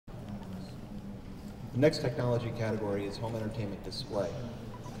The next technology category is home entertainment display.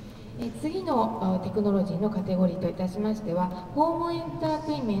 次のテクノロジーのカテゴリーといたしましては、ホームエンター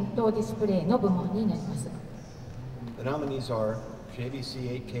テインメントディスプレイの部門になります。The nominees are Seavy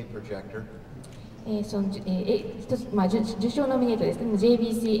 8K projector, 受賞ノミネートですけども、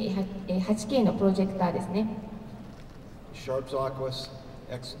JVC8K のプロジェクターですね。Sharp Aquos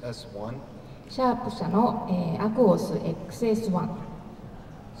XS-1, シャープ社の、アクオス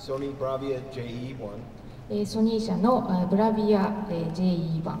XS-1、Sony Bravia JE1, ソニー社のブラビア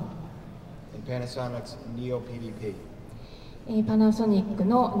JE1、and Panasonic's Neo PDP. パナソニック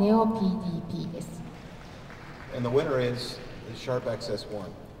のネオ PDP です。And the winner is the Sharp XS-1.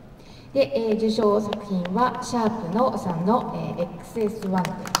 で、受賞作品はシャープのさんの、XS-1 で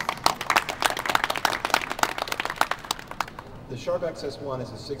す。The Sharp XS-1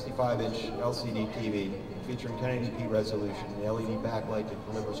 is a 65-inch LCD TV featuring 1080p resolution, an LED backlight that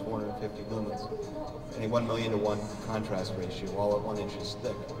delivers 450 lumens, and a 1 million to 1 contrast ratio, all at 1 inch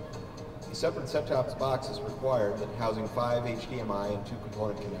thick. A separate set-top box is required that housing 5 HDMI and 2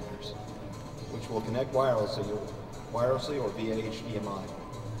 component connectors, which will connect wirelessly or via HDMI.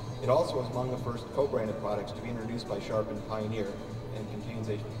 It also is among the first co-branded products to be introduced by Sharp and Pioneer, and contains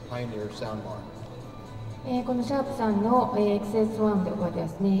a Pioneer soundbar. このシャープさんの XS-1 ではで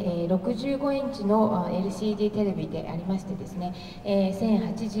すね、65インチの LCD テレビでありましてですね、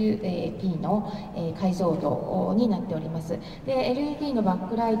1080p の解像度になっております。で、LED のバッ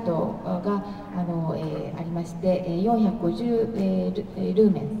クライトがありまして、450ル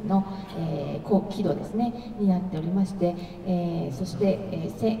ーメンの高輝度ですねになっておりまして、そして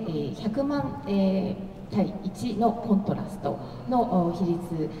100万対1のコントラストの比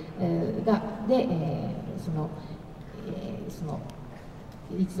率で、その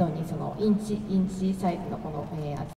一度にそのインチサイズのこの